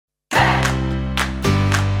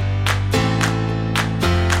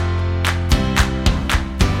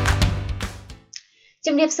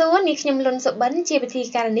ជំរាបសួរនេះខ្ញុំលុនសុបិនជាវិធី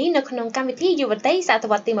ការនេះនៅក្នុងកម្មវិធីយុវតីសត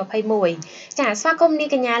វត្សទី21ចាស្វាគមន៍នាង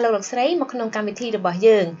កញ្ញាលោកស្រីមកក្នុងកម្មវិធីរបស់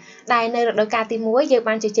យើងដែលនៅរដូវកាលទី1យើង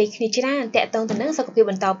បានជជែកគ្នាច្រើនតាក់ទងទៅនឹងសុខភាព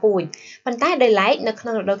បន្តពូជប៉ុន្តែដោយឡែកនៅក្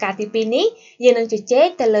នុងរដូវកាលទី2នេះយើងនឹងជជែក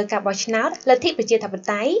ទៅលើការបោះឆ្នោតលទ្ធិប្រជាធិប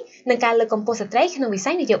តេយ្យនិងការលើកកម្ពស់ស្ត្រីក្នុងវិ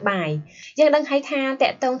ស័យនយោបាយយើងដឹងហើយថាតា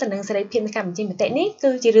ក់ទងទៅនឹងសេរីភាពនៃការបញ្ចេញមតិនេះ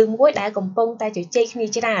គឺជារឿងមួយដែលកំពុងតែជជែកគ្នា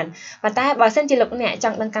ច្រើនប៉ុន្តែបើសិនជាលោកអ្នកច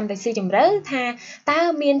ង់ដឹងកាន់តែស៊ីជម្រៅថាតើ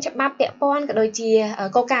មានច្បាប់ពាក់ព័ន្ធក៏ដូចជា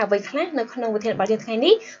កលការអ្វីខ្លះនៅក្នុងវិធានបទយើងថ្ងៃ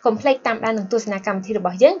នេះកុំភ្លេចតាមដាននឹងទស្សនាកម្មវិធីរប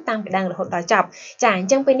ស់យើងតាំងពីដើមរហូតដល់ចប់ចាអញ្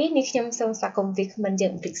ចឹងពេលនេះខ្ញុំសូមស្វាគមន៍វាគ្មិនយើ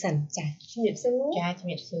ងបន្តិចសិនចាជំរាបសួរចាជំ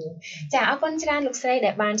រាបសួរចាអរគុណច្រើនលោកស្រី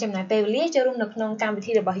ដែលបានចំណាយពេលវេលាចូលរួមនៅក្នុងកម្មវិ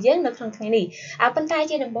ធីរបស់យើងនៅក្នុងថ្ងៃនេះប៉ុន្តែ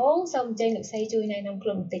ជាដំបូងសូមអញ្ជើញលោកស្រីជួយណែនាំខ្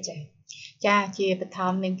លួនបន្តិចចាជាបឋ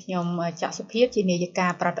មនឹងខ្ញុំចក្ខសុភាពជានាយិកា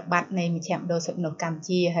ប្រតិបត្តិនៃមជ្ឈមណ្ឌលសិទ្ធិមនុស្សកម្ពុ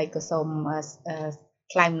ជាហើយក៏សូម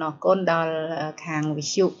ថ្លែងអំណរគុណដល់ខាងវិ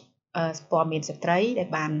ទ្យុព័ត៌មានស្ត្រីដែល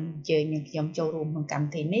បានអញ្ជើញនាងខ្ញុំចូលរួមក្នុងកម្ម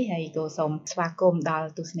វិធីនេះហើយក៏សូមស្វាគមន៍ដល់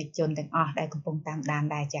ទស្សនិកជនទាំងអស់ដែលកំពុងតាមដាន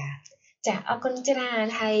ដែរចាចាអរគុណច្រើន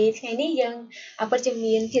ហើយថ្ងៃនេះយើងពិតជា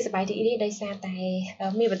មានភាពសប្បាយរីករាយដោយសារតែ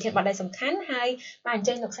មានប្រធានបទដែលសំខាន់ហើយបានអញ្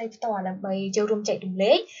ជើញលោកស្រីផ្ទាល់ដើម្បីចូលរួមចែករំ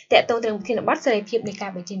លែកតាក់ទងទៅនឹងប្រធានបទសេរីភាពនៃកា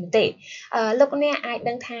របញ្ចេញមតិលោកអ្នកអាច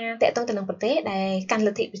ដឹងថាតាក់ទងទៅនឹងប្រទេសដែលកាន់ល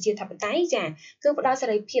ទ្ធិប្រជាធិបតេយ្យចាគឺផ្ដល់សេ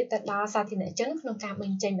រីភាពទៅដល់សាធារណជនក្នុងការប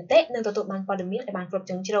ញ្ចេញមតិនិងទទួលបានព័ត៌មានដែលបានគ្រប់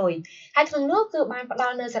ជ្រុងជ្រោយហើយក្នុងនោះគឺបានផ្ដ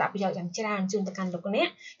ល់នូវសារៈប្រយោជន៍យ៉ាងច្រើនជូនទៅកាន់លោកអ្នក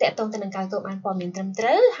តាក់ទងទៅនឹងការទទួលបានព័ត៌មានត្រឹមត្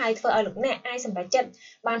រូវហើយធ្វើឲ្យលោកអ្នកអាចសម្រេចចិត្ត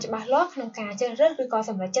បានច្បាស់លាស់ក្នុងការជ្រើសរើសឬក៏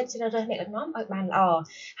សម្រេចចិត្តជ្រើសរើសអ្នកដឹកនាំឲ្យបានល្អ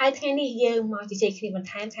ហើយថ្ងៃនេះយើងមកជជែកគ្នាបន្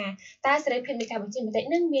ថែមថាតើសេរីភាពនៃការបញ្ចេញមតិ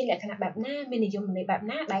នឹងមានលក្ខណៈបែបណាមាននិយមន័យបែប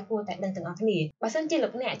ណាដែលគួរតែដឹងទាំងអស់គ្នាបើសិនជាលោ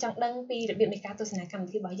កអ្នកចង់ដឹងពីរបៀបនៃការទស្សនាកម្មវិ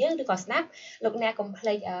ធីរបស់យើងឬក៏ស្ដាប់លោកអ្នកកុំភ្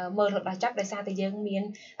លេចមើលរហូតដល់ចប់ដោយសារតែយើងមាន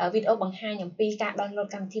វីដេអូបង្ហាញអំពីការ download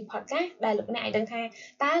កម្មវិធី podcast ដែលលោកអ្នកអាចដឹងថា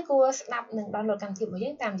តើគួរស្ដាប់និង download កម្មវិធីរបស់យើ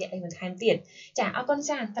ងតាមរយៈអីបន្ថែមទៀតចាអរគុណ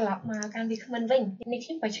ច្រើនត្រឡប់មកកម្មវិធីក្មិនវិញនេះខ្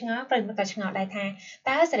ញុំក៏ឆ្ងល់ប្រិយមិត្តក៏ឆ្ងល់ដែរថា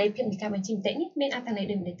តើសេរីភាពនៃការបញ្ចេញមតិនេះមានអត្ថន័យ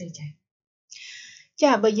ដូចម្តេចទៅ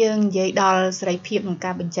ចាបើយើងនិយាយដល់សេរីភាពក្នុង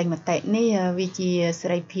ការបញ្ចេញមតិនេះវាជាសេ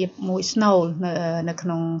រីភាពមួយស្នូលនៅក្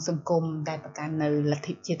នុងសង្គមដែលប្រកាន់នៅលទ្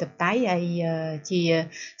ធិប្រជាធិបតេយ្យហើយជា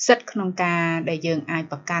សិទ្ធិក្នុងការដែលយើងអាច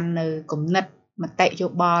ប្រកាន់នៅគំនិតមតិយោ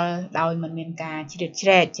បល់ដោយមិនមានការជ្រៀតជ្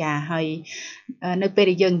រែកចាហើយនៅពេល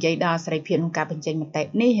ដែលយើងនិយាយដល់សេរីភាពក្នុងការបញ្ចេញមតិ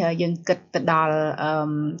នេះយើងគិតទៅដល់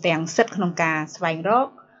ទាំងសិទ្ធិក្នុងការស្វែងរក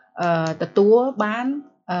ទទួលបាន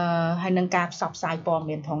ហើយនឹងការផ្សព្វផ្សាយព័ត៌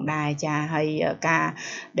មានផងដែរចាហើយការ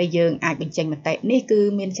ដែលយើងអាចបញ្ចេញមតិនេះគឺ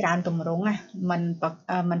មានច្រើនទម្រង់ណា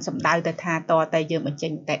มันសំដៅទៅថាតើតែយើងបញ្ចេ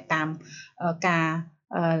ញមតិតាមការ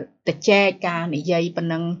ទៅចែកការនិយាយប៉ុណ្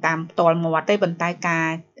ណឹងតាមផ្ទាល់មាត់ទេប៉ុន្តែការ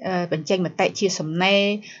បញ្ចេញមតិជាសំណេ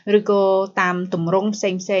រឬក៏តាមទម្រង់ផ្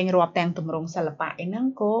សេងរាប់ទាំងទម្រង់សិល្បៈអីហ្នឹង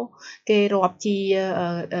ក៏គេរាប់ជា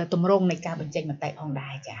ទម្រង់នៃការបញ្ចេញមតិផងដែ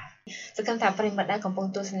រចាសកម្មថាប្រិមិត្តដែលកំពុង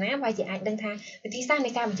ទស្សនាវាជាអាចដឹងថាវិធីសាស្ត្រនៃ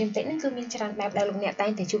ការបញ្ចេញមតិហ្នឹងគឺមានច្រើនបែបដែលលោកអ្នកតែ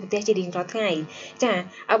ងតែជួបប្រទះជារៀងរាល់ថ្ងៃចា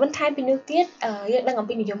បន្ថែមពីនោះទៀតយើងដឹងអំ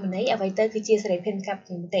ពីនិយមន័យអ្វីទៅគឺជាសេរីភាពនៃការបញ្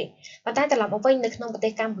ចេញមតិប៉ុន្តែត្រឡប់មកវិញនៅក្នុងប្រទេ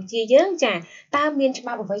សកម្ពុជាយើងចាតើមានច្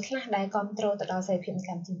បាប់អ្វីខ្លះដែលគ្រប់គ្រងទៅដល់សេរីភាពនៃ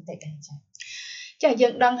ការបញ្ចេញមតិដែរចាយើ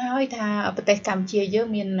ងដឹងហើយថាប្រទេសកម្ពុជាយើង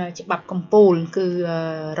មានច្បាប់កំពូលគឺ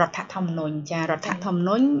រដ្ឋធម្មនុញ្ញចារដ្ឋធម្ម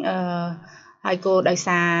នុញ្ញហើយក៏ដោយ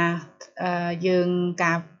សារយើង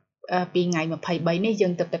ការពីថ្ងៃ23នេះយើ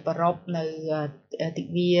ងទៅប្ររពនៅទិ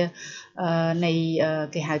វានៃ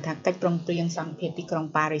គេហៅថាកិច្ចប្រឹងប្រែងសន្តិភាពទីក្រុង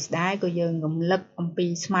ប៉ារីសដែរក៏យើងរំលឹកអំពី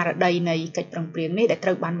ស្មារតីនៃកិច្ចប្រឹងប្រែងនេះដែលត្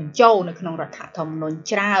រូវបានបញ្ចូលនៅក្នុងរដ្ឋធម្មនុញ្ញ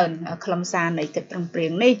ច្រើនខ្លឹមសារនៃកិច្ចប្រឹងប្រែ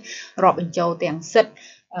ងនេះរាប់បញ្ចូលទាំងសិទ្ធិ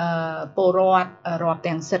ពលរដ្ឋរាប់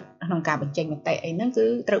ទាំងសិទ្ធិក្នុងការបញ្ចេញមតិអីហ្នឹងគឺ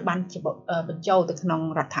ត្រូវបានបញ្ចូលទៅក្នុង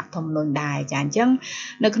រដ្ឋធម្មនុញ្ញដែរចាអញ្ចឹង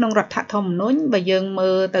នៅក្នុងរដ្ឋធម្មនុញ្ញបើយើងមើ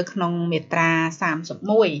លទៅក្នុងមាត្រា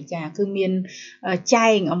31ចាគឺមានចែ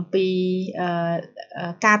ងអំពី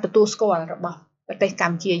ការទទួលស្គាល់របស់ប្រទេសក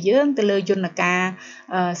ម្ពុជាយើងទៅលើយន្តការ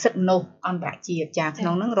សិទ្ធិមនុស្សអន្តរជាតិចាក្នុ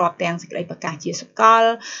ងហ្នឹងរាប់ទាំងសេចក្តីប្រកាសជាសកល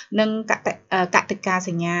និងកតិកាស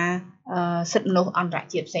ញ្ញាសិទ្ធិមនុស្សអន្តរ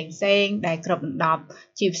ជាតិផ្សេងដែលគ្របដណ្ដប់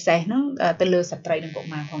ជាពិសេសហ្នឹងទៅលើស្ត្រីនិងកុ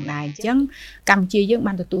មារផងដែរអញ្ចឹងកម្ពុជាយើង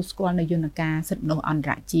បានទទួលស្គាល់នៅយន្តការសិទ្ធិមនុស្សអន្ត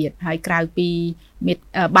រជាតិហើយក្រៅពី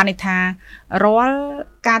បានន័យថារាល់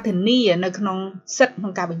ការធានានៅក្នុងសិទ្ធិក្នុ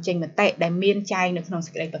ងការបញ្ចេញមតិដែលមានចែងនៅក្នុងសេ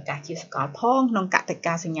ចក្តីប្រកាសជាសកលផងក្នុងកតិ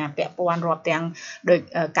កាសញ្ញាពាក់ព័ន្ធរាប់ទាំងដោយ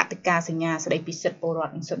កតិកាសញ្ញាស្តីពីសិទ្ធិពលរ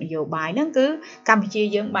ដ្ឋនិងសិទ្ធិនយោបាយហ្នឹងគឺកម្ពុជា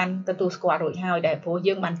យើងបានទទួលស្គាល់រួចហើយដែលព្រោះ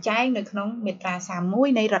យើងបានចែងនៅក្នុងមាត្រា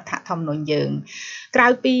31នៃរដ្ឋធម្មនុញ្ញយើងក្រៅ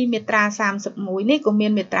ពីមាត្រា31នេះក៏មា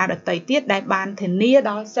នមាត្រាដទៃទៀតដែលបានធានា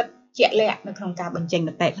ដល់សិទ្ធិ ជាក់លាក់នៅក្នុងការបញ្ចេញម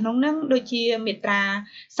តិក្នុងហ្នឹងដូចជាមាត្រា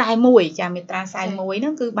41ចាមាត្រា41ហ្នឹ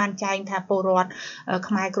ងគឺបានចែងថាពលរដ្ឋ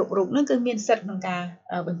ខ្មែរគ្រប់រូបហ្នឹងគឺមានសិទ្ធិក្នុងការ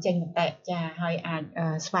បញ្ចេញមតិចាហើយអាច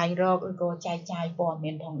ស្វែងរកឬក៏ចែកចាយព័ត៌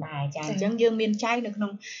មានផងដែរចាអញ្ចឹងយើងមានចែងនៅក្នុ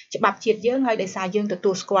ងច្បាប់ជាតិយើងហើយដោយសារយើងទ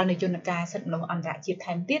ទួលស្គាល់នៅយន្តការសិទ្ធិមនុស្សអន្តរជាតិ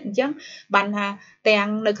ថែមទៀតអញ្ចឹងបានថាទាំង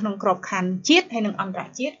នៅក្នុងក្របខ័ណ្ឌជាតិហើយនិងអន្តរ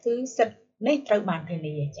ជាតិគឺសិទ្ធិនេះត្រូវបានធា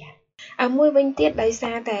នាចាមួយវិញទៀតដោយ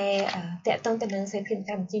សារតែតកតងទៅនឹងសេរីភាព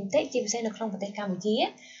កម្មជាមតិជាពិសេសនៅក្នុងប្រទេសកម្ពុជា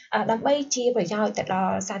ដើម្បីជាប្រយោជន៍ទៅដ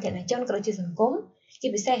ល់សាធារណជនក៏ដូចជាសង្គមជា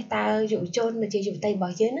ពិសេសតើយុវជនដូចជាយុវតីរប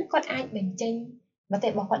ស់យើងនឹងគាត់អាចបញ្ចេញមតិ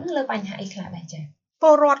របស់គាត់លើបញ្ហាអីខ្លះដែរចា៎ព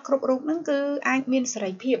លរដ្ឋគ្រប់រូបហ្នឹងគឺអាចមានសេ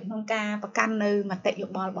រីភាពក្នុងការប្រកាន់នៅមតិយោ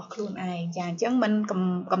បល់របស់ខ្លួនឯងចាអញ្ចឹងមិន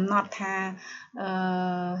កំណត់ថា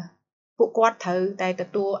ពួកគាត់ត្រូវតែទ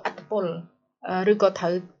ទួលឥទ្ធិពលឬក៏ត្រូ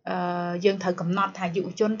វយើងត្រូវកំណត់ថាយុវ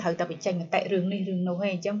ជនត្រូវតែបញ្ចេញមតិរឿងនេះរឿងនោះឯ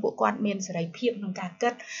ងអញ្ចឹងពួកគាត់មានសេរីភាពក្នុងការគិ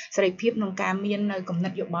តសេរីភាពក្នុងការមាននៅគំនិ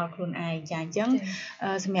តយោបល់ខ្លួនឯងចាអញ្ចឹង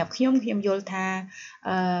សម្រាប់ខ្ញុំយល់ថា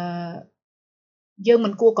យើងមិ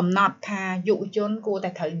នគួរកំណត់ថាយុវជនគួរតែ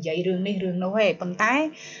ត្រូវនិយាយរឿងនេះរឿងនោះទេប៉ុន្តែ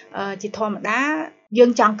ជាធម្មតាយើ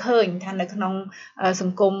ងចង់ឃើញថានៅក្នុងស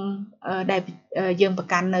ង្គមដែលយើងប្រ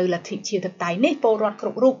កាន់នៅលទ្ធិជាធិបតេយ្យនេះពលរដ្ឋគ្រ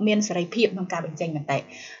ប់រូបមានសេរីភាពក្នុងការបញ្ចេញមតិ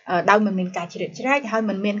ដោយមិនមានការជ្រៀតជ្រែកហើយ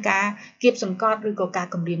មិនមានការគៀបសង្កត់ឬក៏ការ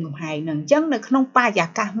គំរាមកំហែងនឹងអញ្ចឹងនៅក្នុងបរិយា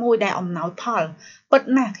កាសមួយដែលអំណោយផលពិត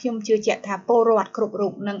ណាស់ខ្ញុំជឿជាក់ថាពលរដ្ឋគ្រប់រូ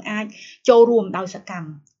បនឹងអាចចូលរួមដោយសកម្ម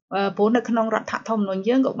ព្រោះនៅក្នុងរដ្ឋធម្មនុញ្ញ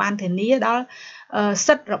យើងក៏បានធានាដល់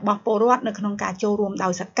សិទ្ធិរបស់ពលរដ្ឋនៅក្នុងការចូលរួមដោ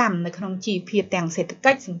យសកម្មនៅក្នុងជីវភាពទាំងសេដ្ឋ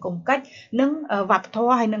កិច្ចសង្គមកិច្ចនិងវប្បធ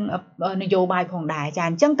ម៌ហើយនិងនយោបាយផងដែរចា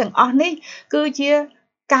អញ្ចឹងទាំងអស់នេះគឺជា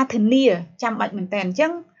ការធានាចាំបាច់មែនតើអញ្ចឹ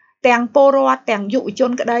ងទាំងពលរដ្ឋទាំងយុវជ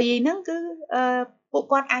នក្តីហ្នឹងគឺពួក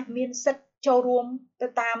គាត់អាចមានសិទ្ធិចូលរួមទៅ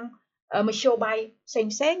តាមមធ្យោបាយផ្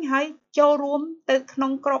សេងហើយចូលរួមទៅក្នុ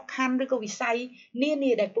ងក្របខ័ណ្ឌឬក៏វិស័យនា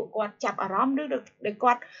នាដែលពួកគាត់ចាប់អារម្មណ៍ឬដែល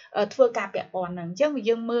គាត់ធ្វើការពាក់ព័ន្ធហ្នឹងអញ្ចឹង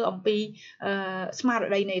យើងមើលអំពីស្មារ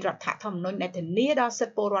តីនៃរដ្ឋធម្មនុញ្ញដែលធានាដល់សិ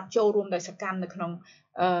ទ្ធិពលរដ្ឋចូលរួមដោយសកម្មនៅក្នុង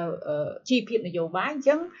ជីវភាពនយោបាយអញ្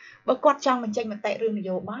ចឹងបើគាត់ចង់បញ្ចេញមតិរឿងន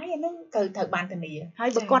យោបាយហ្នឹងត្រូវបានធានាហើយ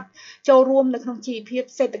បើគាត់ចូលរួមនៅក្នុងជីវភាព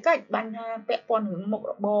សេដ្ឋកិច្ចបានថាពាក់ព័ន្ធរឿងមុខ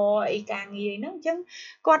របរអីការងារហ្នឹងអញ្ចឹង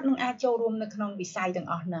គាត់នឹងអាចចូលរួមនៅក្នុងវិស័យទាំង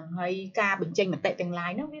អស់ហ្នឹងហើយការបញ្ចេញមតិទាំងឡា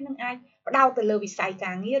យហ្នឹងវានឹងអាចផ្ដោតទៅលើវិស័យ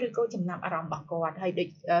ការងារឬក៏ចំណាប់អារម្មណ៍របស់គាត់ហើយដូច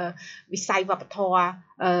វិស័យវប្បធម៌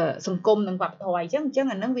សង្គមនិងវប្បធម៌អញ្ចឹង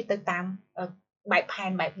អាហ្នឹងវាទៅតាមបែបផែ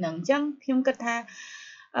នបែបហ្នឹងអញ្ចឹងខ្ញុំគិតថា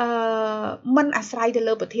มันអាស្រ័យទៅ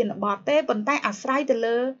លើប្រធានបទទេប៉ុន្តែអាស្រ័យទៅ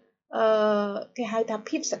លើគេហៅថា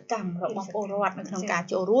ភាពសកម្មរបស់ពលរដ្ឋនៅក្នុងការ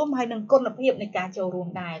ចូលរួមហើយនិងគុណភាពនៃការចូលរួម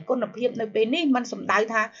ដែរគុណភាពនៅពេលនេះมันសំដៅ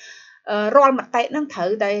ថារាល់មតិហ្នឹងត្រូវ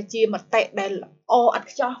តែជាមតិដែលល្អឥត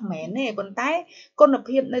ខ្ចោះមិនមែនទេប៉ុន្តែគុណ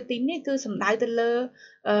ភាពនៅទីនេះគឺសំដៅទៅលើ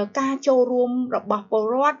ការចូលរួមរបស់ពល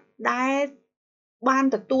រដ្ឋដែលបាន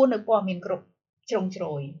ទទួលនៅព័ត៌មានគ្រប់ជ្រុងជ្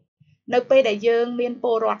រោយនៅពេលដែលយើងមានព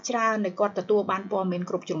លរដ្ឋច្រើនដែលគាត់ទទួលបានព័ត៌មាន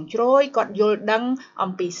គ្រប់ជ្រុងជ្រោយគាត់យល់ដឹង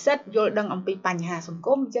អំពីសិទ្ធិយល់ដឹងអំពីបញ្ហាសង្គ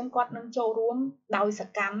មអញ្ចឹងគាត់នឹងចូលរួមដោយស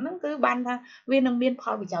កម្មហ្នឹងគឺបានថាវានឹងមានផ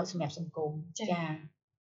លប្រយោជន៍សម្រាប់សង្គមចា៎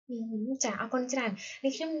អរគុណច្រើន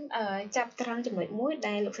នេះខ្ញុំចាប់ត្រង់ចំណុចមួយ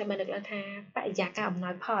ដែលលោកស្រីបានលើកឡើងថាបរិយាកាសអំណោ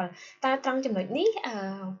យផលតើត្រង់ចំណុចនេះ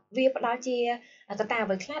វាផ្ដល់ជាកត្តាអ្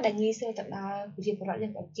វីខ្លះដែលងាយស្រួលទៅដល់ប្រជាពលរដ្ឋយើ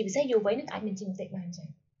ងជាពិសេសយុវវ័យនឹងអាចបញ្ចេញមតិបានចា៎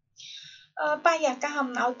បរិយាកាស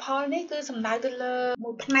អំណោយផលនេះគឺសំដៅទៅលើ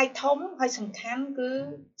មួយផ្នែកធំហើយសំខាន់គឺ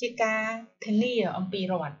ជាការធានាអំពី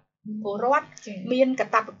រដ្ឋពលរដ្ឋមានកា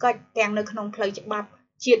តព្វកិច្ចទាំងនៅក្នុងផ្លូវច្បាប់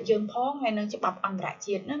ជាតិយើងផងហើយនិងច្បាប់អន្តរ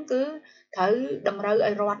ជាតិហ្នឹងគឺត្រូវតម្រូវ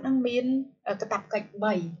ឲ្យរដ្ឋហ្នឹងមានកាតព្វកិច្ច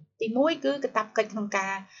3ទី1គឺកាតព្វកិច្ចក្នុងកា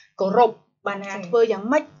រគោរពបានថាធ្វើយ៉ាង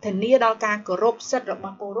ម៉េចធានាដល់ការគោរពសិទ្ធិរប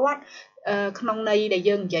ស់ពលរដ្ឋក្នុងន័យដែល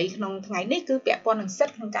យើងនិយាយក្នុងថ្ងៃនេះគឺពាក់ព័ន្ធនឹងសិ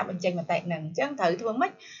ទ្ធិក្នុងការបញ្ចេញមតិហ្នឹងអញ្ចឹងត្រូវធ្វើម៉េ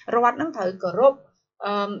ចរដ្ឋហ្នឹងត្រូវគោរព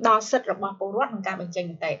ដល់សិទ្ធិរបស់ពលរដ្ឋក្នុងការបញ្ចេញ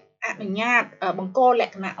មតិអនុញ្ញាតបង្កល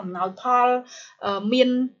ក្ខណៈអំណោយផលមាន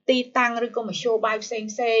ទីតាំងឬក៏មធ្យោបាយផ្សេ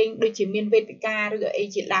ងដូចជាមានវេទិកាឬក៏អី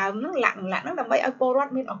ជាដើមហ្នឹងលក្ខណៈហ្នឹងដើម្បីឲ្យពលរដ្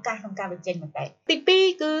ឋមានឱកាសក្នុងការបញ្ចេញមតិទី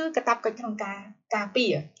2គឺកាតព្វកិច្ចក្នុងការការពា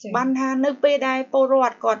របានថានៅពេលដែលពលរ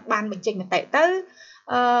ដ្ឋគាត់បានបញ្ចេញមតិទៅ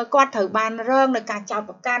គាត់ត្រូវបានរងនឹងការចោទ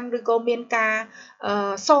ប្រកាន់ឬក៏មានការ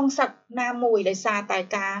សងសឹកណាមួយដោយសារតែ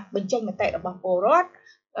ការបញ្ចេញមតិរបស់ពលរដ្ឋ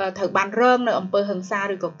ត្រូវបានរងនៅអំពើហិង្សា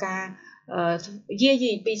ឬក៏ការយា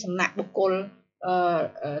យីពីសំណាក់បុគ្គល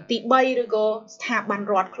ទី3ឬក៏ស្ថាប័ន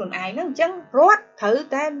រដ្ឋខ្លួនឯងហ្នឹងអញ្ចឹងរដ្ឋត្រូវ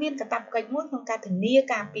តែមានកាតព្វកិច្ចមួយក្នុងការធានា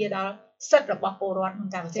ការពារដល់សិទ្ធិរបស់ពលរដ្ឋក្នុង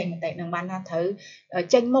ការបញ្ចេញមតិនឹងបានថាត្រូវ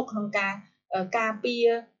ចេញមុខក្នុងការការពារ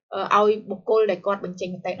ឲ្យបុគ្គលដែលគាត់បញ្ចេញ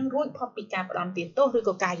មតិនឹងរួចផុតពីការផ្ដន់ទាទោសឬ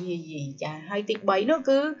ក៏ការយាយីចាហើយទី3នោះ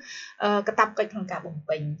គឺកាតព្វកិច្ចក្នុងការបំ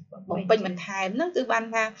ពេញបន្ថែមហ្នឹងគឺបាន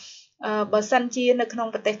ថាបើសិនជានៅក្នុង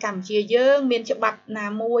ប្រទេសកម្ពុជាយើងមានច្បាប់ណា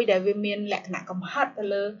មួយដែលវាមានលក្ខណៈកំហិតទៅ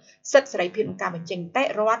លើសិទ្ធិសេរីភាពក្នុងការបញ្ចេញមតិ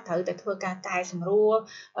រដ្ឋត្រូវតែធ្វើការកែសម្រួល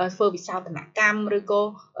ធ្វើវិសោធនកម្មឬក៏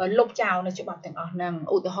លុបចោលនៅច្បាប់ទាំងអស់ហ្នឹង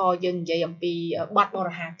ឧទាហរណ៍យើងនិយាយអំពីបទប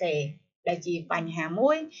រិហាកេរ្តិ៍ដែលជាបញ្ហា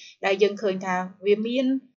មួយដែលយើងឃើញថាវាមាន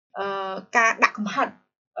ការដាក់កំហិត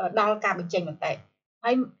ដល់ការបញ្ចេញមតិ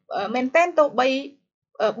ហើយមែនតើទោះបី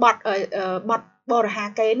បទបរិហា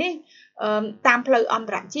កេរ្តិ៍នេះតាមផ្លូវអន្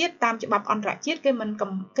តរជាតិតាមច្បាប់អន្តរជាតិគេ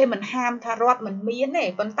មិនហាមថារដ្ឋមិនមានទេ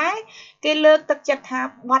ប៉ុន្តែគេលើកទឹកចិត្តថា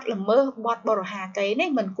បទល្មើសបទបរិហាកេរ្តិ៍នេះ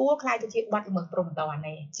មិនគួរខ្លាយទៅជាបទល្មើសព្រហ្មទណ្ឌ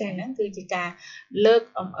ទេចា៎ហ្នឹងគឺជាការលើក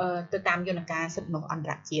ទៅតាមយន្តការសិទ្ធិមនុស្សអន្ត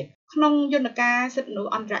រជាតិក្នុងយន្តការសិទ្ធិមនុស្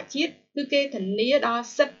សអន្តរជាតិគឺគេធានាដល់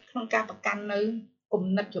សិទ្ធិក្នុងការប្រកាន់នៅគំ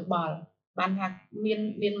និតយោបល់បានថា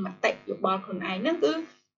មានមតិយោបល់ខ្លួនឯងហ្នឹងគឺ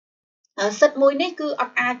សិទ្ធិមួយនេះគឺអ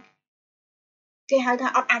ត់អាចគេហៅថា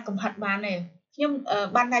អត់អាចកំហិតបានទេខ្ញុំ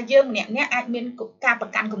បានថាយើងម្នាក់អាចមានការប្រ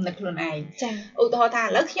កាន់គំនិតខ្លួនឯងចា៎ឧទាហរណ៍ថាឥ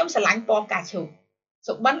ឡូវខ្ញុំស្រឡាញ់ពណ៌ផ្កាឈូក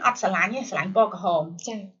សុបិនអត់ស្រឡាញ់ទេស្រឡាញ់ពណ៌ក្រហម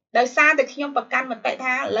ចា៎ដោយសារតែខ្ញុំប្រកាន់មតិ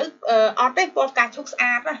ថាឥឡូវអត់ទេពណ៌ផ្កាឈូកស្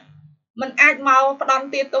អាតណាមិនអាចមកផ្ដន់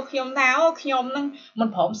ទាទោសខ្ញុំថាអូខ្ញុំនឹងមិន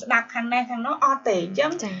ព្រមស្ដាប់ខាងនេះខាងនោះអត់ទេអញ្ចឹ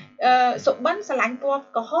ងសុបិនស្រឡាញ់ពណ៌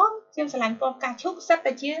ក្រហមខ្ញុំស្រឡាញ់ពណ៌ផ្កាឈូកសិត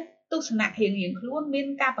តែជាទស្សនៈរៀងខ្លួនមាន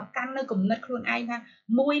ការប្រកាន់នៅគំនិតខ្លួនឯងថា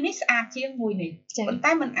មួយនេះស្អាតជាងមួយនេះប៉ុន្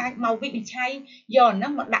តែมันអាចមកវិនិច្ឆ័យយកហ្នឹ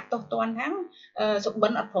ងមកដាក់ទោសទណ្ឌថាសុបិ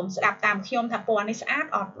នអត់ព្រមស្ដាប់តាមខ្ញុំថាពណ៌នេះស្អាត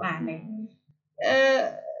អត់បានទេ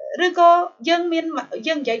ឬក៏យើងនិ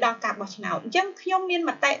យាយដល់ការបោះឆ្នោតអញ្ចឹងខ្ញុំមាន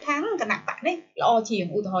មតិថាគណៈបកនេះល្អជាង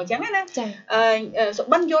ឧទាហរណ៍អញ្ចឹងណាសុ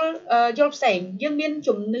បិនយល់ផ្សេងយើងមាន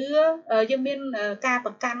ជំនឿយើងមានការ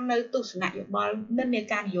ប្រកាន់នៅទស្សនៈយោបល់និន្នា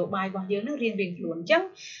ការនយោបាយរបស់យើងនឹងរៀងខ្លួនអញ្ចឹង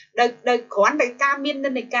ដោយគ្រាន់តែការមាន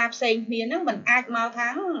និន្នាការផ្សេងគ្នាហ្នឹងมันអាចមកថា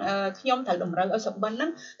ខ្ញុំត្រូវតម្រូវឲ្យសុបិនហ្នឹ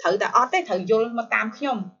ងត្រូវតែអត់ទេត្រូវយល់មកតាមខ្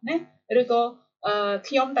ញុំណាឬក៏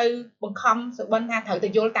ខ្ញុំទៅបង្ខំសុបិនថាត្រូវទៅ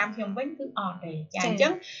យល់តាមខ្ញុំវិញគឺអត់ទេចាអញ្ចឹ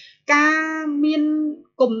ងការមាន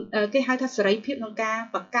គេហៅថាសេរីភាពក្នុងការ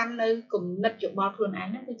ប្រកាន់នៅគំនិតយោបល់ខ្លួនឯង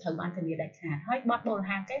ហ្នឹងគឺត្រូវបានធានាដាច់ខាតហើយបទបរិ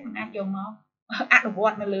ហាកេរ្តិ៍មិនអាចយកមកអនុវ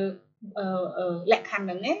ត្តនៅលើលក្ខខណ្ឌហ្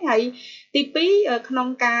នឹងទេហើយទី2ក្នុង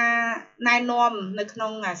ការណែនាំនៅក្នុ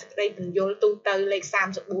ងសេចក្តីបញ្យលទូទៅលេខ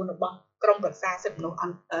34របស់ក្រមប្រឹក្សាសិទ្ធិមនុស្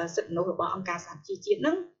សរបស់អង្គការសហជីវជាតិហ្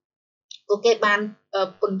នឹងក៏គេបាន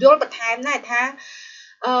ពន្យល់បន្ថែមដែរថា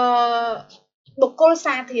បុគ្គល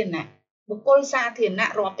សាធារណៈ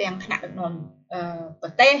រាប់ទាំងថ្នាក់ដឹកនាំប្រ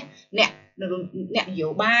ទេសអ្នកនយោ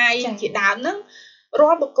បាយជាដើមហ្នឹងរា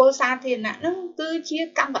ល់បុគ្គលសាធារណៈហ្នឹងគឺជា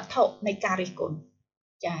កម្មវត្ថុនៃការរិះគន់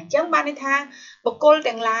ចាអញ្ចឹងបានន័យថាបុគ្គល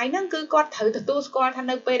ទាំងឡាយហ្នឹងគឺគាត់ត្រូវទទួលស្គាល់ថា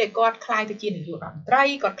នៅពេលដែលគាត់ខ្លាយទៅជានាយករដ្ឋមន្ត្រី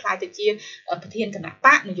គាត់ខ្លាយទៅជាប្រធានគណៈប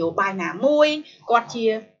កនយោបាយណាមួយគាត់ជា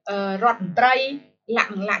រដ្ឋមន្ត្រី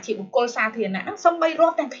លាក់ជាបុគ្គលសាធារណៈហ្នឹងសូម្បីរា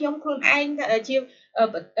ប់ទាំងខ្ញុំខ្លួនឯងជា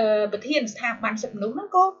ប្រធានស្ថាប័នសិទ្ធិមនុស្សហ្នឹង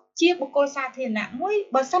ក៏ជាបុគ្គលសាធារណៈមួយ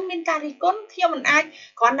បើសិនមានការរិះគន់ខ្ញុំមិនអាច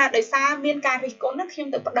គ្រាន់តែដោយសារមានការរិះគន់ហ្នឹងខ្ញុំ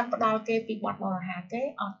ទៅផ្ដឹងផ្ដាល់គេពីបទបរិហាគេ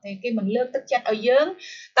អត់ទេគេមិនលើកទឹកចិត្តឲ្យយើង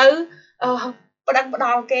ទៅផ្ដឹងផ្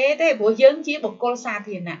ដាល់គេទេព្រោះយើងជាបុគ្គលសា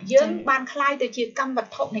ធារណៈយើងបានខ្លាយទៅជាកម្មវ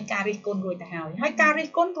ត្ថុនៃការរិះគន់រួចទៅហើយការរិះ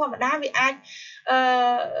គន់ធម្មតាវាអាច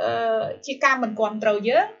ជាការមិនគាំទ្រ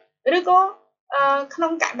យើងឬក៏ក្នុ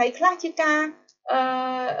ងករណីខ្លះជាការ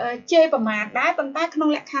ជេរប្រមាថដែរប៉ុន្តែក្នុង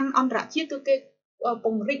លក្ខខណ្ឌអន្តរជាតិគឺគេព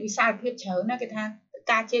ង្រីកវិសាលភាពច្រើនណាគេថា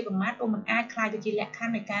ការជេរប្រមាថក៏មិនអាចខ្លាយទៅជាលក្ខខ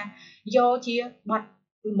ណ្ឌនៃការយកជាបទ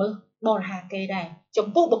ល្មើសបរិហាកេរ្តិ៍ដែរចំ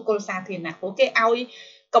ពោះបុគ្គលសាធារណៈព្រោះគេឲ្យ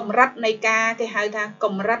កម្រិតនៃការគេហៅថាក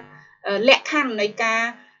ម្រិតលក្ខខណ្ឌនៃការ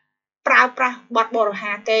ប្រើប្រាស់បទបរិ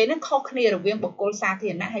ហាកេរ្តិ៍នឹងខុសគ្នារវាងបុគ្គលសាធា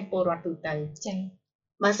រណៈហើយពលរដ្ឋទូទៅចា៎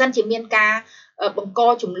បើសិនជាមានការបង្ក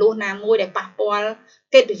ចំនួនណាមួយដែលប៉ះពាល់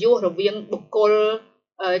កិត្តិយសរវាងបុគ្គល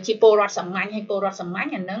ជាពលរដ្ឋសាមញ្ញហើយពលរដ្ឋសាមញ្ញ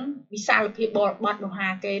អានឹងវិសាលភាពបទបរិហា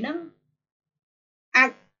កេរ្តិ៍ហ្នឹង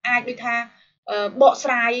អាចដូចថាបកស្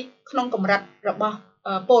រាយក្នុងកម្រិតរបស់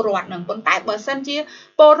ពលរដ្ឋហ្នឹងប៉ុន្តែបើសិនជា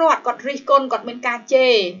ពលរដ្ឋគាត់រិះគន់គាត់មានការជេ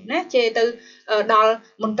រណាជេរទៅដល់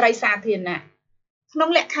មន្ត្រីសាធារណៈក្នុង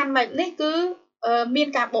លក្ខខណ្ឌបែបនេះគឺមាន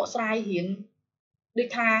ការបកស្រាយរៀងដូច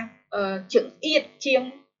ថាជើងអៀតជាង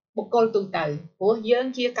បុគ្គលទូទៅព្រោះយើង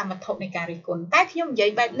ជាកម្មវត្ថុនៃការរិះគន់តែខ្ញុំនិយាយ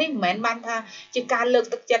បែបនេះមិនមែនបានថាជាការលើក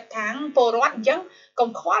ទឹកចិត្តខាងពលរដ្ឋអញ្ចឹងកុំ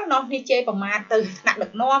ខ្វល់នោះនេះជេរប្រមាថទៅថ្នាក់ដឹ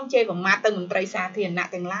កនាំជេរប្រមាថទៅមន្ត្រីសាធារណៈ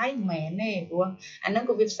ទាំងឡាយមិនមែនទេព្រោះអានឹង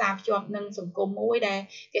ក៏វាផ្សារភ្ជាប់នឹងសង្គមមួយដែល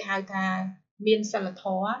គេហៅថាមានសិលធ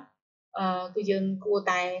ម៌គឺយើងគួរ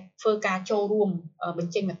តែធ្វើការចូលរួមប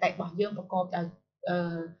ញ្ចេញមតិរបស់យើងប្រកបដោយ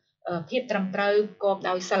ភាពត្រឹមត្រូវប្រកប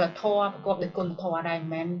ដោយសិលធម៌ប្រកបដោយគុណធម៌ដែរមិន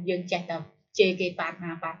មែនយើងចេះតែជេរគេប៉ាត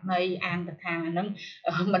ណាប៉ាតណីអាងទៅថាហ្នឹង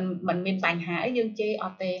มันមានបញ្ហាអីយើងជេរអ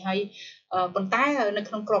ត់ទេហើយប៉ុន្តែនៅ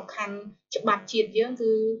ក្នុងក្របខ័ណ្ឌច្បាប់ជាតិយើង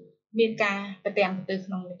គឺមានការប្រទាំងប្រទើ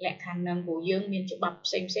ក្នុងលក្ខខណ្ឌហ្នឹងព្រោះយើងមានច្បាប់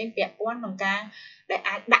ផ្សេងពាក់ព័ន្ធក្នុងការដែល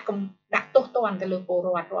អាចដាក់ទោសទណ្ឌទៅលើពលរ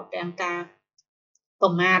ដ្ឋរាប់ទាំងការប្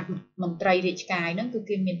រមាថមន្ត្រីរាជការហ្នឹងគឺ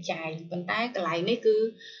គេមានចែងប៉ុន្តែកន្លែងនេះគឺ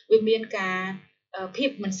វាមានការភាព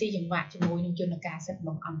មិនស៊ីចង្វាក់ជាមួយនឹងយន្តការសិទ្ធិម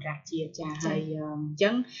នុស្សអន្តរជាតិចាហើយអញ្ចឹ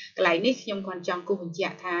ងកន្លែងនេះខ្ញុំគាត់ចង់គូសបញ្ជា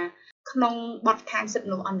ក់ថាក្នុងបទដ្ឋានសិទ្ធិ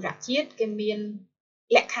មនុស្សអន្តរជាតិគេមាន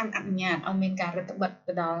លក្ខខណ្ឌអនុញ្ញាតឲ្យមានការរដ្ឋបិទ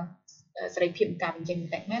ទៅដល់សេរីភាពការបញ្ចេញម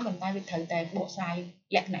តិមែនប៉ុន្តែវាត្រូវតែបកស្រាយ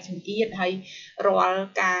លក្ខណៈជំនៀតហើយរាល់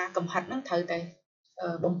ការកំហិតហ្នឹងត្រូវតែ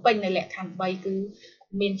បំពេញនៅលក្ខខណ្ឌ3គឺ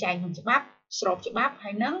មានចែងក្នុងច្បាប់ស្របច្បាប់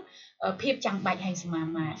ហើយនឹងភាពចាំបាច់ហើយសមា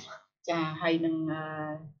មាត្រចាហើយនឹង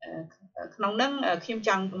ក្នុងហ្នឹងខ្ញុំច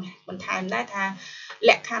ង់បន្ថែមដែរថា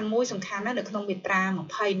លក្ខខណ្ឌមួយសំខាន់ណាស់នៅក្នុងមាត្រា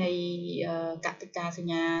20នៃកតិកាសញ្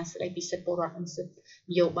ញាស្តីពីសិទ្ធិពលរដ្ឋនិងសិទ្ធិ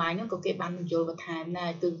នយោបាយហ្នឹងក៏គេបានបញ្យល់បន្ថែមដែ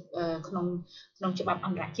រគឺក្នុងច្បាប់អ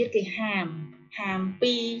ន្តរជាតិគេហាម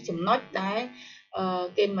2ចំណុចដែល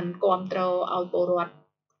គេមិនគ្រប់គ្រងឲ្យពលរដ្ឋ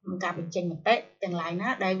ក្នុងការបញ្ចេញមតិទាំងឡាយណា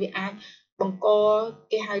ដែលវាអាចបង្ក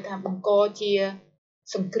គេហៅថាបង្កជា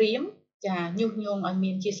សង្គ្រាមចាញុះញង់ឲ្យ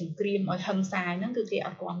មានជាសង្គ្រាមឲ្យហិង្សាហ្នឹងគឺគេអ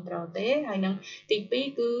ត់គ្រប់គ្រងទេហើយនឹងទី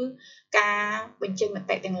2គឺការបញ្ចេញម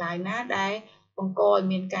តិទាំងឡាយណាដែលបង្កឲ្យ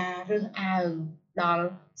មានការរើសអើងដល់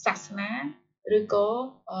សាសនាឬក៏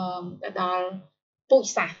ដល់ពូជ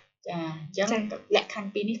សាសន៍ចាអញ្ចឹងលក្ខខណ្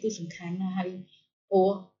ឌ2នេះគឺសំខាន់ណាស់ហើយព្រោះ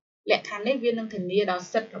លក្ខខណ្ឌនេះវានឹងធានាដល់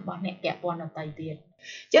សិទ្ធិរបស់អ្នកពាក់ព័ន្ធដទៃទៀត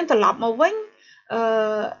អញ្ចឹងត្រឡប់មកវិញ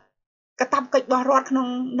កាតព្វកិច្ចរបស់រដ្ឋក្នុង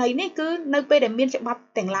ន័យនេះគឺនៅពេលដែលមានច្បាប់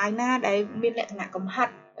ទាំងឡាយណាដែលមានលក្ខណៈកំហិត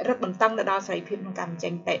រឹតបន្តឹងទៅដល់សេរីភាពក្នុងការបញ្ចេ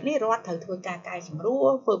ញមតិនេះរដ្ឋត្រូវធ្វើការកែសម្រួល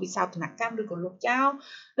ធ្វើវិសោធនកម្មឬក៏លុបចោល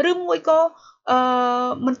ឬមួយក៏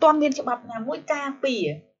មិនទាន់មានច្បាប់ណាមួយការពា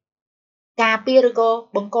រឬក៏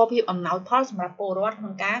បង្កភាពអំណោយផលសម្រាប់ពលរដ្ឋក្នុ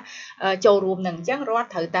ងការចូលរួមនឹងអញ្ចឹងរដ្ឋ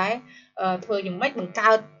ត្រូវតែធ្វើយ៉ាងម៉េចបង្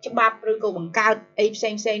កើតច្បាប់ឬក៏បង្កើតអីផ្សេ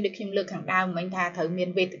ងដូចខ្ញុំលើកខាងដើមមិញថាត្រូវមាន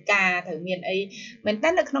វេទិកាត្រូវមានអីមែនតើ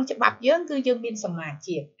នៅក្នុងច្បាប់យើងគឺយើងមានសមាជ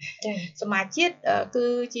ជាតិគឺ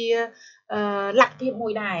ជាលទ្ធភាពមួ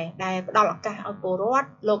យដែរដែលផ្ដល់ឱកាសឲ្យពលរដ្ឋ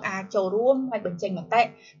លោកអាចចូលរួមហើយបញ្ចេញមតិ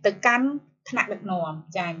ទៅកាន់ថ្នាក់ដឹកនាំ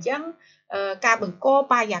ចាអញ្ចឹងការបង្ក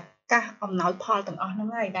បរិយាកាសអំណោយផលទាំងអស់ហ្នឹង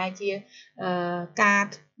ហើយដែលជាការ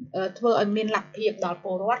ធ្វើឲ្យមានលទ្ធភាពដល់ព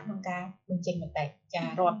លរដ្ឋក្នុងការបញ្ចេញមតិចា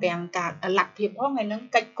រាប់ទាំងការលទ្ធភាពផងហើយនឹង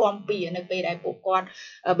កិច្ចគាំពារនៅពេលដែលពួកគាត់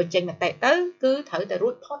បញ្ចេញមតិទៅគឺត្រូវតែរួ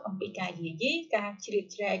ចផុតអំពីការយាយីការជ្រៀត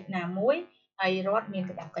ជ្រែកណាមួយហើយរដ្ឋមាន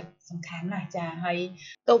កាតព្វកិច្ចសំខាន់ណាស់ចាហើយ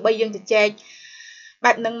ទោះបីយើងទៅចែក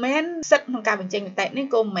បែបហ្នឹងមែនសិទ្ធិក្នុងការបញ្ចេញមតិនេះ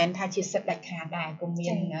ក៏មិនមែនថាជាសិទ្ធិដាច់ខាតដែរក៏មា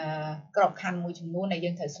នក្របខ័ណ្ឌមួយចំនួនដែល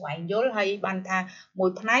យើងត្រូវស្វែងយល់ហើយបានថាមួយ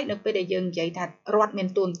ផ្នែកនៅពេលដែលយើងនិយាយថារដ្ឋមាន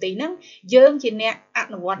ទួនាទីហ្នឹងយើងជាអ្នកអ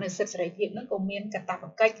នុវត្តនៅសិទ្ធិសេរីភាពហ្នឹងក៏មានកាតព្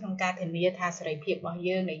វកិច្ចក្នុងការធានាថាសេរីភាពរបស់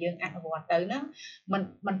យើងដែលយើងអនុវត្តទៅហ្នឹង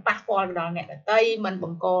มันប៉ះពាល់ដល់អ្នកដទៃมันប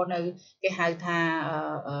ង្កនៅគេហៅថា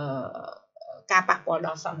ការប៉ះពាល់ដ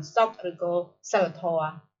ល់សន្តិសុខឬក៏សិលធ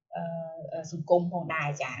ម៌សង្គមផងដែរ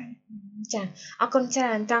ចាអរគុណច្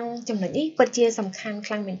រើនត្រង់ចំណុចនេះពិតជាសំខាន់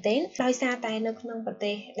ខ្លាំងមែនទែនដោយសារតែនៅក្នុងប្រ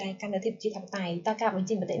ទេសដែលកាន់លទ្ធិប្រជាធិបតេយ្យតើការបញ្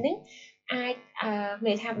ចេញមតិនេះអាច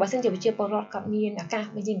មានថាបើសិនជាប្រជាពលរដ្ឋគាត់មានឱកាស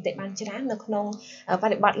បញ្ចេញមតិបានច្រើននៅក្នុងប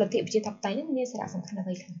រិបទលទ្ធិប្រជាធិបតេយ្យនេះមានសារៈសំខាន់អ្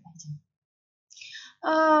វីខ្លះដែរចា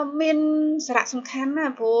មានសារៈសំខាន់ណា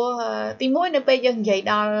ស់ព្រោះទីមួយនៅពេលយើងនិយាយ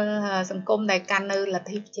ដល់សង្គមដែលកាន់នៅលទ្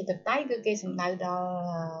ធិប្រជាធិបតេយ្យគឺគេសំដៅដល់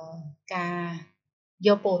ការយ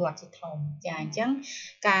កពលរដ្ឋជាធំចាអញ្ចឹង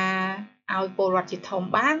ការឲ្យពលរដ្ឋជាធំ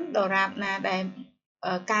បានដរាបណាដែល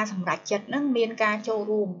ការសម្រេចចិត្តហ្នឹងមានការចូល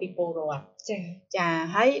រួមពីពលរដ្ឋចា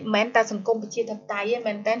ហើយមិនមែនតែសង្គមប្រជាធិបតេយ្យទេ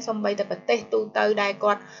មែនតែសូម្បីតែប្រទេសទូទៅដែល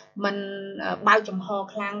គាត់មិនបើកចំហ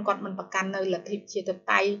ខ្លាំងគាត់មិនប្រកាន់នៅលទ្ធិប្រជាធិប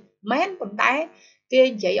តេយ្យមែនប៉ុន្តែគេ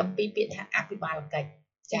និយាយអំពីពាក្យថាអភិបាលកិច្ច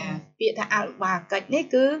ចាពាក្យថាអភិបាលកិច្ចនេះ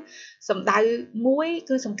គឺសំដៅមួយ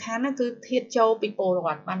គឺសំខាន់ណាស់គឺធាតុចូលពីពលរ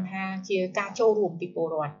ដ្ឋបានថាជាការចូលរួមពីពល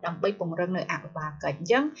រដ្ឋដើម្បីពង្រឹងនៅអភិបាលកិច្ចអ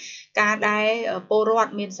ញ្ចឹងការដែលពលរដ្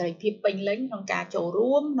ឋមានសេរីភាពពេញលេញក្នុងការចូល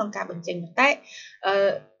រួមក្នុងការបញ្ចេញមតិ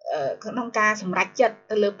ក្នុងការសម្រេចចិត្ត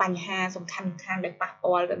ទៅលើបញ្ហាសំខាន់ដែលប៉ះ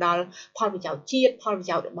ពាល់ទៅដល់ផលប្រយោជន៍ជាតិផលប្រ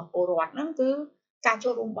យោជន៍របស់ពលរដ្ឋហ្នឹងគឺការចូ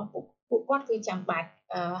លរួមរបស់ពួកគាត់គឺចាំបាច់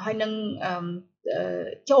ហើយនឹង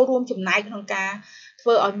ចូលរួមចំណែកក្នុងការធ្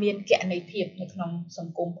វើឲ្យមានគណនេយ្យភាពនៅក្នុងស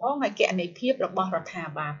ង្គមផងហើយគណនេយ្យភាពរបស់រដ្ឋា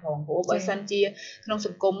ភិបាលផងព្រោះបើសិនជាក្នុងស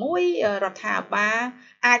ង្គមមួយរដ្ឋាភិបាល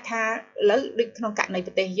អាចថាឥឡូវដូចក្នុងករណី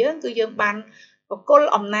ប្រទេសយើងគឺយើងបាន បកគល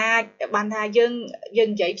អំណាចបានថាយើង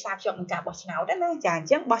និយាយផ្សារភ្ជាប់នឹងការបោះឆ្នោតណាចាអញ្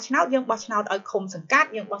ចឹងបោះឆ្នោតយើងបោះឆ្នោតឲ្យឃុំសង្កាត់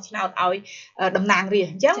យើងបោះឆ្នោតឲ្យតំណាងរាស្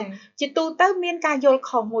ត្រអញ្ចឹងជាទូទៅមានការយល់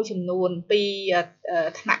ខុសមួយចំនួនពី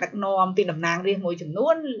ថ្នាក់ដឹកនាំពីតំណាងរាស្ត្រមួយចំនួ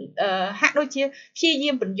នហាក់ដូចជាព្យាយា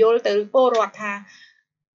មបញ្យល់ទៅពលរដ្ឋថា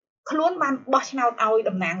ខ្លួនបានបោះឆ្នោតឲ្យ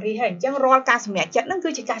តំណាងរាស្ត្រហើយអញ្ចឹងរាល់ការសម្រេចចិត្តហ្នឹងគឺ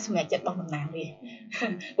ជាការសម្រេចចិត្តរបស់តំណាងរាស្ត្រ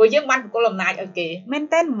ព្រោះយើងបានបកគលអំណាចឲ្យគេមែន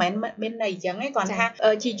តើមិនមែនមានន័យអញ្ចឹងទេគ្រាន់ថា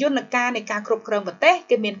ជាយន្តការនៃការគ្រប់គ្រងប្រទេស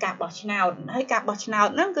គេមានការបោះឆ្នោតហើយការបោះឆ្នោត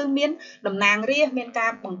ហ្នឹងគឺមានតំណាងរាស្ត្រមានកា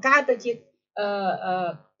របង្កើតទៅជា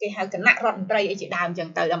គេហៅគណៈរដ្ឋមន្ត្រីអីជាដើមអញ្ចឹង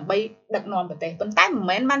ទៅដើម្បីដឹកនាំប្រទេសប៉ុន្តែមិន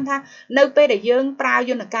មែនបានថានៅពេលដែលយើងប្រើ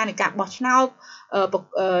យន្តការនៃការបោះឆ្នោត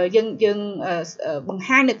យើងបង្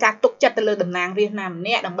ហាញនៅការទុកចិត្តទៅលើតំណាងរាស្ត្រណាម្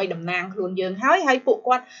នាក់ដើម្បីតំណាងខ្លួនយើងហើយពួក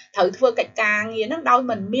គាត់ត្រូវធ្វើកិច្ចការងារហ្នឹងដោយ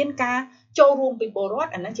មិនមានការចូលរួមពីពលរដ្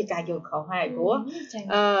ឋអាហ្នឹងជាការយល់ខុសហើយព្រោះ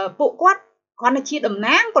ពួកគាត់គ្រាន់តែជាតំ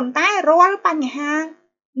ណាងប៉ុន្តែរាល់បញ្ហា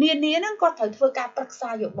នានាហ្នឹងគាត់ត្រូវធ្វើការប្រឹក្សា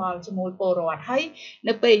យោបល់ជាមួយពលរដ្ឋហើយ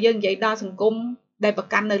នៅពេលយើងនិយាយដល់សង្គមដែលប្រ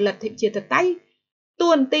កាន់នៅលទ្ធិប្រជាធិបតេយ្យ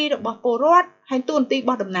តួនាទីរបស់ពលរដ្ឋហើយតួនាទីរប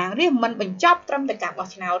ស់តំណាងរាស្ត្រមិនបញ្ចប់ត្រឹមតែការបោះ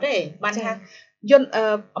ឆ្នោតទេបានថា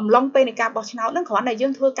អំឡុងពេលនៃការបោះឆ្នោតហ្នឹងគ្រាន់តែយើ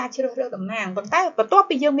ងធ្វើការជ្រើសរើសតំណាងប៉ុន្តែបន្ទាប់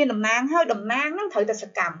ពីយើងមានតំណាងហើយតំណាងហ្នឹងត្រូវតែស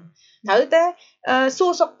កម្មត្រូវតែសួ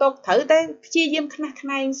រសុខទុក្ខត្រូវតែព្យាយាមខ្នះខ្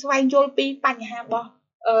នែងស្វែងយល់ពីបញ្ហារបស់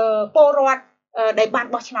ពលរដ្ឋដែលបាន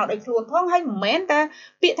បោះឆ្នោតឲ្យខ្លួនផងហើយមិនមែនតែ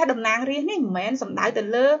ពាក្យថាតំណាងរាស្ត្រនេះមិនមែនសំដៅទៅ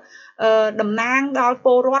លើតំណាងដល់ព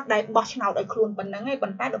លរដ្ឋដែលបោះឆ្នោតឲ្យខ្លួនប៉ុណ្ណឹងទេប៉ុ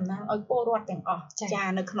ន្តែតំណាងឲ្យពលរដ្ឋទាំងអស់ចា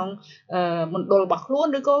នៅក្នុងមណ្ឌលរបស់ខ្លួន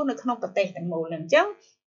ឬក៏នៅក្នុងប្រទេសទាំងមូលហ្នឹងអញ្ចឹង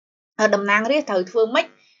តំណាងរាស្ត្រត្រូវធ្វើម៉េច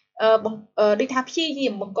ដូចថាព្យាយា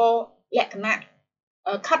មបង្កលក្ខណៈ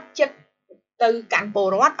ខិតជិតទៅកាន់ពល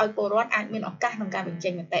រដ្ឋឲ្យពលរដ្ឋអាចមានឱកាសក្នុងការបញ្ចេ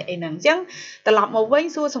ញមតិអីហ្នឹងអញ្ចឹងត្រឡប់មកវិញ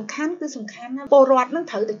សួរសំខាន់គឺសំខាន់ណាពលរដ្ឋនឹង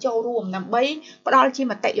ត្រូវទៅចូលរួមដើម្បីផ្ដល់ជា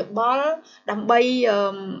មតិយោបល់ដើម្បី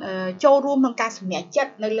ចូលរួមក្នុងការសម្រេចចិត្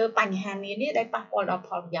តនៅលើបញ្ហានានាដែលប៉ះពាល់ដល់ផ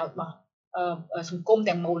លប្រយោជន៍របស់សង្គម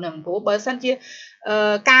ទាំងមូលហ្នឹងព្រោះបើសិនជា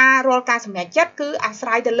ការរាល់ការសម្រេចចិត្តគឺអាស្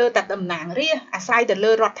រ័យទៅលើតែតំណាងរាស្ត្រអាស្រ័យទៅ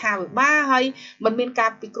លើរដ្ឋាភិបាលហើយមិនមានកា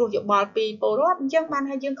រពិគ្រោះយោបល់ពីពលរដ្ឋអញ្ចឹងបាន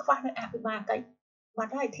ឲ្យយើងខ្វះនៅអភិបាលកិច្ចបា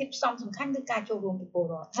ត់ហើយធាតុផ្សំសំខាន់គឺការចូលរួមពីពល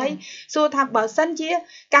រដ្ឋហើយសួរថាបើសិនជា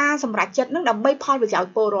ការសម្រេចចិត្តនឹងដើម្បីផលប្រយោជ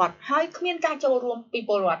ន៍ពលរដ្ឋហើយគ្មានការចូលរួមពី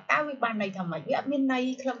ពលរដ្ឋតើវាបានន័យថាម៉េចវាអត់មានន័យ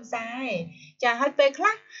ខ្លឹមសារទេចាហើយពេលខ្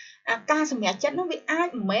លះការសម្រេចចិត្តនឹងវាអាច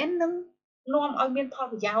មិនមែននឹងនាំឲ្យមានផល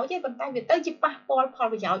ប្រយោជន៍ទេប៉ុន្តែវាទៅជាប៉ះពាល់ផល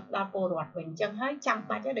ប្រយោជន៍ដល់ពលរដ្ឋវិញអញ្ចឹងហើយចាំ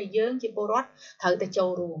បាច់ដែលយើងជាពលរដ្ឋត្រូវតែចូល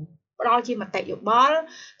រួមផ្ដល់ជាមតិយោបល់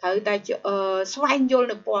ត្រូវតែស្វែងយល់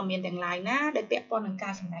នៅព័ត៌មានទាំងឡាយណាដែលពាក់ព័ន្ធនឹងកា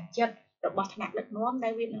រសម្រេចចិត្តរបស់ថ្នាក់ដឹកនាំដែ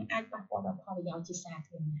លវានឹងអាចប៉ះពាល់ដល់ផលប្រយោជន៍ជាសា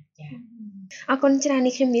ធារណៈចា៎អរគុណច្រើន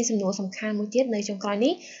នេះខ្ញុំមានសំណួរសំខាន់មួយទៀតនៅចុងក្រោយ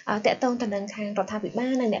នេះតកតងទៅនឹងខាងរដ្ឋាភិបា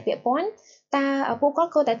លនិងអ្នកពាក់ព័ន្ធតើពួកគា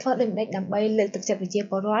ត់គួរតែធ្វើដូចម្តេចដើម្បីលើកទឹកចិត្តប្រជា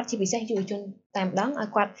ពលរដ្ឋជាពិសេសយុវជនតែម្ដងឲ្យ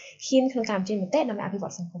គាត់ហ៊ានក្នុងការបញ្ចេញមតិដើម្បីអភិវ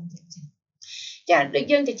ឌ្ឍសង្គមចា៎ចាដូច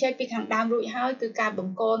យើងជជែកពីខាងដើមរួចហើយគឺការប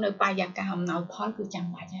ង្កនៅបរិយាកាសអំណោយផលគឺចាំ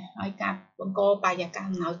បាច់ហើយការបង្កបរិយាកាស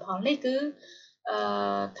អំណោយផលនេះគឺ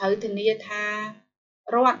ត្រូវធានាថា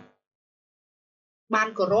រដ្ឋបាន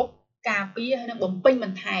គោរពការពារហើយនឹងបំពេញប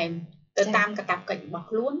ន្ថែមទៅតាមកាតព្វកិច្ចរបស់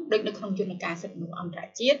ខ្លួនដូចនៅក្នុងយន្តការសិទ្ធិមនុស្សអន្តរ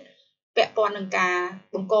ជាតិពាក់ព័ន្ធនឹងការ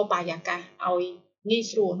បង្កបរិយាកាសឲ្យងាយ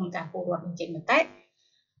ស្រួលក្នុងការពលរដ្ឋបញ្ចេញមតិ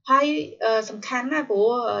ហើយសំខាន់ណាស់ព្រោះ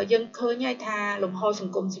យើងឃើញហើយថាលំហស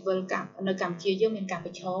ង្គមស៊ីវិលនៅកម្ពុជាយើងមានការ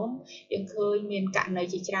ប្រឈមយើងឃើញមានករណី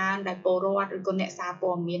ជាច្រើនដែលពលរដ្ឋឬក៏អ្នកសារព័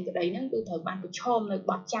ត៌មានក្តីហ្នឹងគឺត្រូវបានប្រឈមនៅ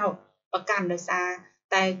បទចោទប្រកាន់ដោយសារ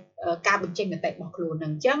តែការបញ្ចេញមតិរបស់ខ្លួនហ្នឹ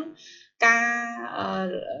ងអញ្ចឹងការ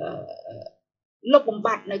លុបបំ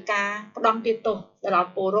បាត់នៅការផ្ដន់ទាទោសដល់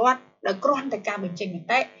ពលរដ្ឋដោយគ្រាន់តែការបញ្ចេញម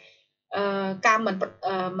តិការ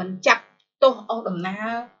មិនចាប់ទោសអស់ដំណើ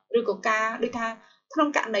រឬក៏ការដូចថាក្នុង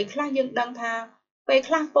ករណីខ្លះយើងដឹងថាពេល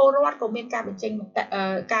ខ្លះពលរដ្ឋក៏មានការបញ្ចេញមតិ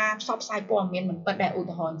ការផ្សព្វផ្សាយព័ត៌មានមិនពិតដែរឧ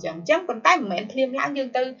ទាហរណ៍អញ្ចឹងប៉ុន្តែមិនមែនភ្លាមឡើងយើង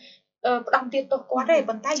ទៅផ្ដន់ទាទោសគាត់ទេ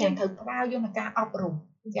ប៉ុន្តែយើងត្រូវប្រើយន្តការអប់រំ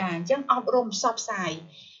ចាអញ្ចឹងអប់រំផ្សព្វផ្សាយ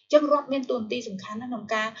អញ្ចឹងរដ្ឋមានតួនាទីសំខាន់ណាស់ក្នុង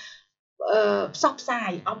ការផ្សព្វផ្សា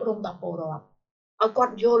យអប់រំដល់ពលរដ្ឋឲ្យគា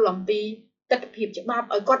ត់យល់អំពីទស្សនវិជ្ជាច្បាប់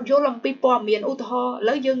ឲ្យគាត់យល់អំពីព័ត៌មានឧទាហរណ៍ឥ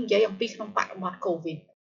ឡូវយើងនិយាយអំពីក្នុងបរិបទ COVID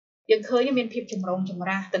យើងឃើញមានភាពចម្រូងចម្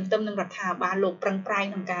រាសទន្ទឹមនឹងរដ្ឋាភិបាលលោកប្រឹងប្រែង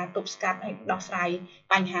ក្នុងការទប់ស្កាត់ហើយដោះស្រាយ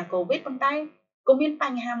បញ្ហា COVID ប៉ុន្តែក៏មានប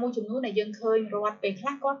ញ្ហាមួយចំនួនដែលយើងឃើញរដ្ឋពេលខ្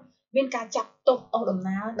លះគាត់មានការចាប់ទោសអស់ដំ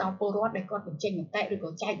ណើរដល់ពលរដ្ឋដែលគាត់បញ្ចេញមតិឬក៏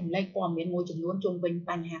ចែករំលែកព័ត៌មានមួយចំនួនជុំវិញ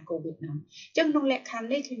បញ្ហា COVID ហ្នឹងអញ្ចឹងក្នុងលក្ខខណ្ឌ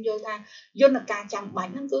នេះខ្ញុំយល់ថាយន្តការចាំបា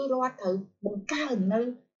ច់ហ្នឹងគឺរដ្ឋត្រូវបង្កើននៅ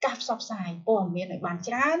ការផ្សព្វផ្សាយព័ត៌មានឲ្យបាន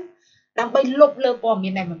ច្រើនដើម្បីលុបលើព័ត៌មា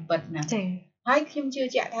នដែលមិនពិតណាហើយខ្ញុំជឿ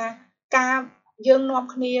ជាក់ថាការ យើងនាំ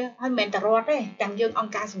គ្នាហើយមិនមែនតែរដ្ឋទេទាំងយើងអង្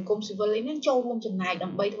គការសង្គមស៊ីវិលហ្នឹងចូលរួមចំណែកដើ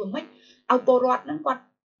ម្បីធ្វើម៉េចឲ្យពលរដ្ឋហ្នឹងគាត់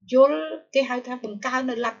យល់គេហៅថាបង្កើន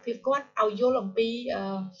នៅលទ្ធភាពគាត់ឲ្យយល់អំពី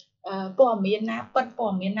ព័ត៌មានណាពិតព័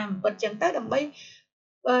ត៌មានណាមិនពិតចឹងទៅដើម្បី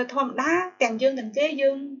ធម្មតាទាំងយើងទាំងគេយើ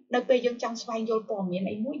ងនៅពេលយើងចង់ស្វែងយល់ព័ត៌មាន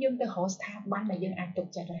អីមួយយើងទៅរកស្ថាប័នដែលយើងអាចទុក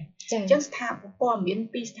ចិត្តហើយអញ្ចឹងស្ថាប័នព័ត៌មាន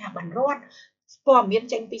ពីស្ថាប័នរដ្ឋព័ត៌មាន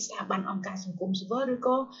ចេញពីស្ថាប័នអង្គការសង្គមស៊ីវិលឬ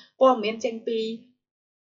ក៏ព័ត៌មានចេញពី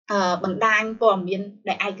បណ្ដាញព័ត៌មាន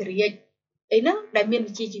ដែលឯករាជ្យអីហ្នឹងដែលមាន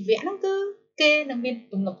វិជ្ជាជីវៈហ្នឹងគឺគេនឹងមាន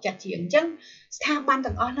ទំនុកចិត្តជាងអញ្ចឹងស្ថាប័ន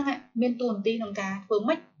ទាំងអស់ហ្នឹងមានតួនាទីក្នុងការធ្វើ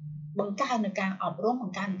ម៉េចបង្កើននៅការអប់រំប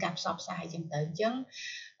ង្កើនការផ្សព្វផ្សាយអញ្ចឹងទៅអញ្ចឹង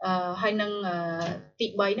ហើយនឹងទី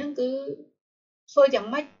3ហ្នឹងគឺធ្វើយ៉ាង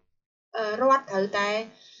ម៉េចរដ្ឋត្រូវតែ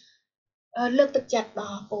លើកទឹកចិត្តដ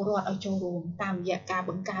ល់ពលរដ្ឋឲ្យចូលរួមតាមរយៈការ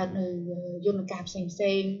បង្កើតនៅយន្តការផ្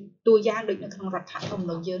សេងតួយ៉ាងដូចនៅក្នុងរដ្ឋធម្ម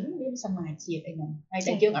នុញ្ញយើងមានសមាជជាតិអីហ្នឹងហើយ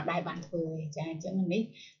តែយើងអត់ដែរបានធ្វើទេចាអញ្ចឹងនេះ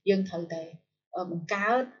យើងត្រូវតែបង្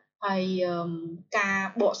កើតហើយការ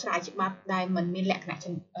បកស្រាយច្បាប់ដែលមិនមានលក្ខណៈ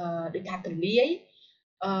ដូចថាទូលាយ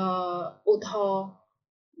ឧទាហរណ៍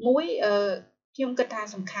មួយខ្ញុំគិតថា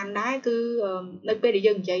សំខាន់ដែរគឺនៅពេលដែល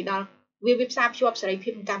យើងនិយាយដល់វាផ្សារភ្ជាប់សេរីភា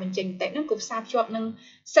ពក្នុងការបញ្ចេញមតិហ្នឹងក៏ផ្សារភ្ជាប់នឹង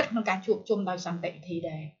សិទ្ធិក្នុងការជួបជុំដោយសន្តិវិធី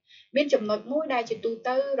ដែរមានចំណុចមួយដែលជាទូ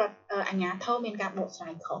ទៅរដ្ឋអាជ្ញាធរមានការបកស្រា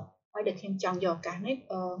យខុសហើយដែលខ្ញុំចង់យកឱកាសនេះ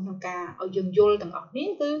ក្នុងការឲ្យយើងយល់ទាំងអស់គ្នា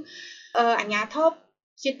គឺអាជ្ញាធរ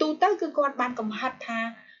ជាទូទៅគឺគាត់បានកំហិតថា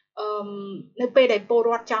នៅពេលដែលពលរ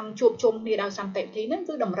ដ្ឋចង់ជួបជុំគ្នាដោយសន្តិវិធីហ្នឹង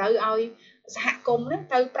គឺតម្រូវឲ្យសហគមន៍ហ្នឹង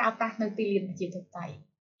ទៅប្រើប្រាស់នៅទីលានប្រជាធិបតេយ្យ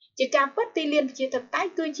ជាការពិតទីលានប្រជាធិបតេយ្យ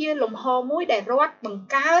គឺជាលំហមួយដែលរដ្ឋបង្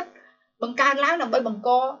កើតឡើងដើម្បីបង្ក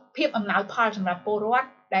ភាពអំណោយផលសម្រាប់ពលរដ្ឋ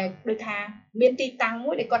ដែលដូចថាមានទីតាំង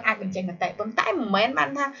មួយដែលគាត់អាចបញ្ចេញមតិប៉ុន្តែមិនមែនបាន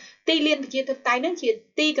ថាទីលានប្រជាធិបតេយ្យនឹងជា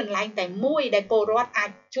ទីកន្លែងតែមួយដែលពលរដ្ឋអាច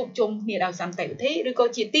ជួបជុំគ្នាដោយសន្តិវិធីឬក៏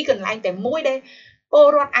ជាទីកន្លែងតែមួយដែលពល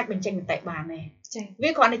រដ្ឋអាចបញ្ចេញមតិបានទេ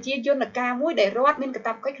វាគ្រាន់តែជាយន្តការមួយដែលរដ្ឋមានកាត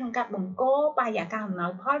ព្វកិច្ចក្នុងការបង្កបរិយាកាសអំណោ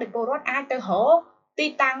យផលដែលពលរដ្ឋអាចទៅរកទី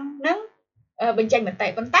តាំងហ្នឹងបញ្ចេញមតិ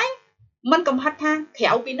ប៉ុន្តែมันកំហិតថាក្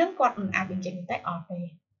រៅពីហ្នឹងគាត់មិនអាចបញ្ចេញមតិអត់ទេ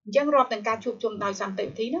អញ្ចឹងរាប់ទាំងការជួបជុំដោយសន្តិ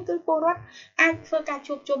វិធីហ្នឹងគឺពលរដ្ឋអាចធ្វើការ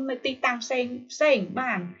ជួបជុំនៅទីតាំងផ្សេង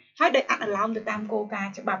បានហើយដោយអនុលោមទៅតាមគោលការ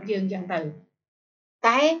ណ៍ច្បាប់យើងអញ្ចឹងទៅ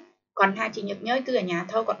តែគាត់ថាជាញឹកញយគឺអាជ្ញា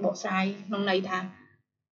ធរគាត់បកស្រាយក្នុងន័យថា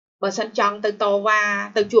បើសិនចង់ទៅតវ៉ា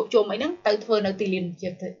ទៅជួបជុំអីហ្នឹងទៅធ្វើនៅទីលានប្រ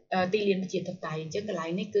ជាធិបតេយ្យអញ្ចឹងកន្លែ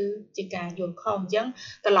ងនេះគឺជាការយល់ខុសអញ្ចឹង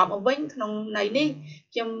ត្រឡប់មកវិញក្នុងន័យនេះ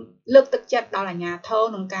ខ្ញុំលើកទឹកចិត្តដល់អាជ្ញាធរ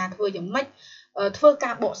ក្នុងការធ្វើយ៉ាងម៉េចធ្វើ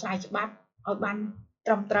ការបកស្រាយច្បាប់ឲ្យបាន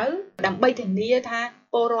ត្រឹមត្រូវដើម្បីធានាថា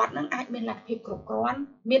ពលរដ្ឋនឹងអាចមានលទ្ធភាពគ្រប់គ្រាន់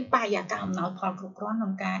មានបរិយាកាសអំណោយផលគ្រប់គ្រាន់ក្នុ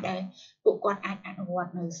ងការដែលពួកគាត់អាចអនុវត្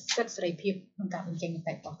តនៅសិទ្ធិសេរីភាពក្នុងការបញ្ចេញម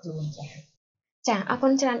តិរបស់ខ្លួនចាអរគុ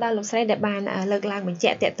ណច្រើនដល់លោកស្រីដែលបានលើកឡើងបញ្ជា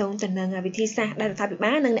ក់ទាក់ទងទៅនឹងវិធីសាស្ត្រដែលរដ្ឋាភិ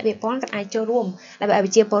បាលនិងអ្នកពាក់ព័ន្ធក៏អាចចូលរួមដើម្បីឲ្យប្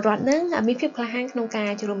រជាពលរដ្ឋនឹងមានភាពក្លាហានក្នុងការ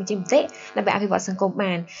ចូលរួមបញ្ចេញមតិដើម្បីអភិវឌ្ឍសង្គម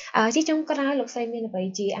បានជាចុងក្រោយលោកស្រីមានអ្វី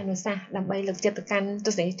ជាអនុសាសន៍ដើម្បីលើកចិត្តទៅកាន់ទ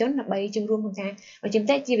ស្សនិកជនដើម្បីចូលរួមក្នុងការបញ្ចេញម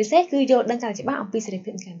តិជាពិសេសគឺយល់ដឹងកាន់តែច្បាស់អំពីសេរីភា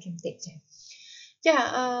ពនៃការបញ្ចេញមតិចា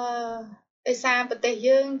ដោយសារប្រទេស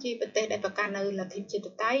យើងជាប្រទេសដែលប្រកាន់នៅលទ្ធិប្រជាធិ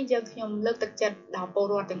បតេយ្យយើងខ្ញុំលើកទឹកចិត្តដល់ពល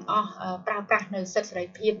រដ្ឋទាំងអស់ប្រើប្រាស់នៅសិទ្ធិសេរី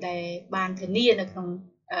ភាពដែលបានធានានៅក្នុង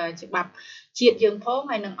ច្បាប់ជាតិយើងផង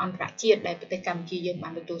ហើយនិងអន្តរជាតិដែលប្រទេសកម្ពុជាយើងបា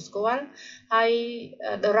នទទួលស្គាល់ហើយ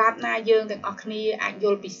ដរាបណាយើងទាំងអស់គ្នាអាចយ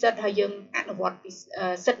ល់ពីសិទ្ធិហើយយើងអនុវត្តពី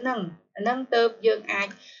សិទ្ធិហ្នឹងទៅយើងអាច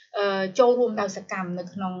ចូលរួមដោយសកម្មនៅ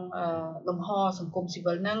ក្នុងលំហសង្គមស៊ី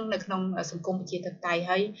វិលហ្នឹងនៅក្នុងសង្គមប្រជាធិបតេយ្យ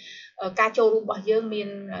ហើយការចូលរួមរបស់យើងមាន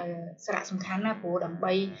សារៈសំខាន់ណាស់ព្រោះដើម្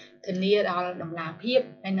បីធានាដល់តម្លាភាព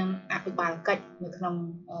ហើយនិងអភិបាលកិច្ចនៅក្នុង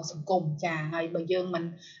សង្គមចាហើយបើយើងមិន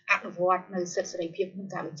អនុវត្តនៅសិទ្ធិសេរីភាពក្នុង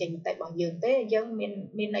ការបញ្ចេញមតិរបស់យើងទេយើង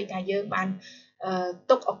មានន័យថាយើងបាន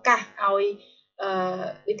ទុកឱកាសឲ្យ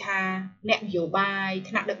ដូចថាអ្នកនយោបាយ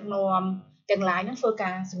ថ្នាក់ដឹកនាំទាំងឡាយហ្នឹងធ្វើ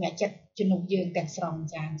ការសម្រេចចិត្តជំនួសយើងទាំងស្រុង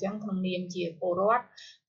ចាអញ្ចឹងក្នុងនាមជាពលរដ្ឋ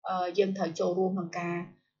យើងត្រូវចូលរួមក្នុងការ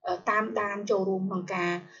តាមដានចូលរួមក្នុងកា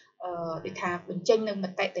រដូចថាបញ្ចេញនៅម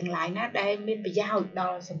តិទាំងឡាយណាដែលមានប្រយោជន៍ដ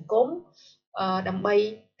ល់សង្គមដើម្បី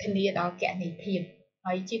ធានាដល់គណនេយ្យភាព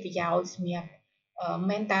ហើយជាប្រយោជន៍សម្រាប់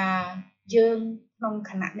មិនតាយើងក្នុង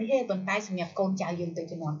ខណៈនេះទេប៉ុន្តែសម្រាប់កូនចៅយើងទៅ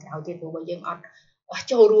ជំនាន់ក្រោយទៀតព្រោះបើយើងអត់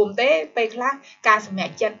ចូលរួមទេពេលខ្លះការសម្រេ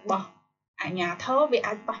ចចិត្តរបស់អាជ្ញាធរវា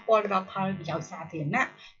អាចប៉ះពាល់ដល់ផលប្រយោជន៍សាធារណៈ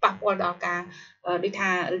ប៉ះពាល់ដល់ការដូចថា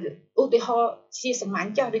ឧទាហរណ៍ជាសាមញ្ញ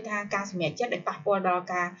ចុះដូចថាការសម្រេចចិត្តដែលប៉ះពាល់ដល់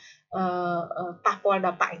ការប៉ះពាល់ដ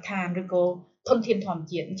ល់បរិស្ថានឬក៏ធនធានធម្ម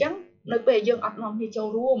ជាតិអញ្ចឹងនៅពេលយើងអត់នាំគ្នាចូល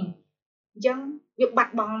រួមអញ្ចឹងវាបា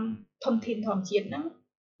ត់បង់ធនធានធម្មជាតិហ្នឹង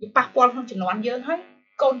វាប៉ះពាល់ក្នុងជំនាន់យើងហើយ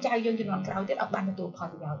ក កូនចៅយើងជំនាន់ក្រោយទៀតអត់បានទទួលផល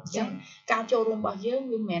ប្រយោជន៍អញ្ចឹងការចូលរួមរបស់យើង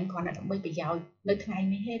វាមិនមែនគ្រាន់តែដើម្បីប្រយោជន៍នៅថ្ងៃ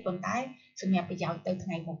នេះទេប៉ុន្តែសម្រាប់ប្រយោជន៍ទៅថ្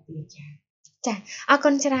ងៃមុខទៀតចា អរគុ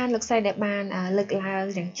ណច្រើនលោកស្រីដែលបានលើកឡើង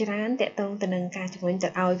យ៉ាងច្រើនទាក់ទងទៅនឹងការជំរុញទៅ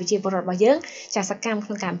ឲ្យវិជាពលរដ្ឋរបស់យើងចាសកម្មក្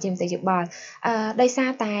នុងការបញ្ចេញមតិយោបល់ដោយសារ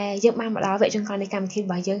តែយើងបានមកដល់វគ្គចុងក្រោយនៃកម្មវិធីរ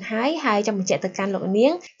បស់យើងហើយចង់បញ្ជាក់ទៅកាន់លោកនា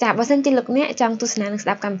ងចាបើសិនជាលោកអ្នកចង់ទស្សនានិងស្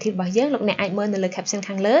ដាប់កម្មវិធីរបស់យើងលោកអ្នកអាចមើលនៅលើ caption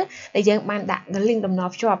ខាងលើដែលយើងបានដាក់ link តំណ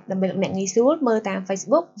ភ្ជាប់ដើម្បីលោកអ្នកងាយស្រួលមើលតាម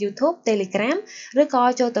Facebook YouTube Telegram ឬក៏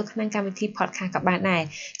ចូលទៅក្នុងកម្មវិធី podcast ក៏បានដែរ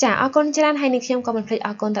ចាអរគុណច្រើនហើយនេះខ្ញុំក៏មិនភ្លេចអ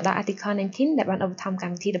រគុណទៅដល់ Article 19ដែលបានឧបត្ថម្ភក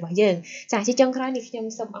ម្មវិធីរបស់យើងចាជាចុងក្រោយនេះខ្ញុំ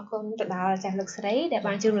សូមអរគុណទៅដល់ចាស់លោកស្រីដែល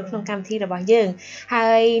បានចូលរួមក្នុងកម្មវិធីរបស់យើងហើ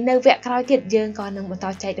យនៅវគ្គក្រោយទៀតយើងក៏នឹងបន្ត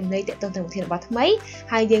ចែករំលែកទាក់ទងទៅនឹងវិធានបទថ្មី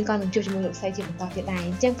ហើយយើងក៏នឹងជួបជាមួយលោកស្រីជាបន្តទៀតដែរ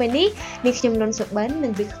អញ្ចឹងពេលនេះខ្ញុំលុនសុបិននិ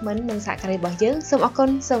ងវិក្កាមិននិងសហការីរបស់យើងសូមអរគុណ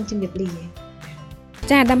សូមជម្រាបលា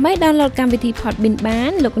ចាដើម្បី download កម្មវិធី Podbean បា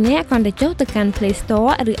នលោកអ្នកគ្រាន់តែចុះទៅកាន់ Play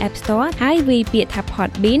Store ឬ App Store ហើយវាយពាក្យថា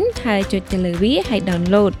Podbean ហើយចុចទៅលើវាហើយ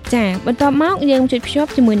download ចាបន្ទាប់មកយើងចុចភ្ជាប់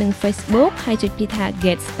ជាមួយនឹង Facebook ហើយចុចពាក្យថា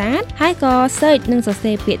Get Start ហើយក៏ search និងសរ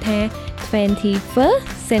សេរពាក្យថា 21st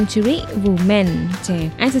Century Women ចា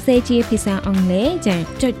អាចសរសេរជាភាសាអង់គ្លេសចា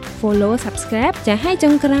ចុច Follow Subscribe ចាហើយចុ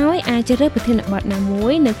ងក្រោយអាចជ្រើសប្រធានបទណាមួ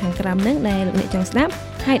យនៅខាងក្រោមហ្នឹងដែលលោកអ្នកចង់ស្ដាប់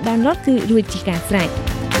ហើយ download គឺរួចជាការស្រេច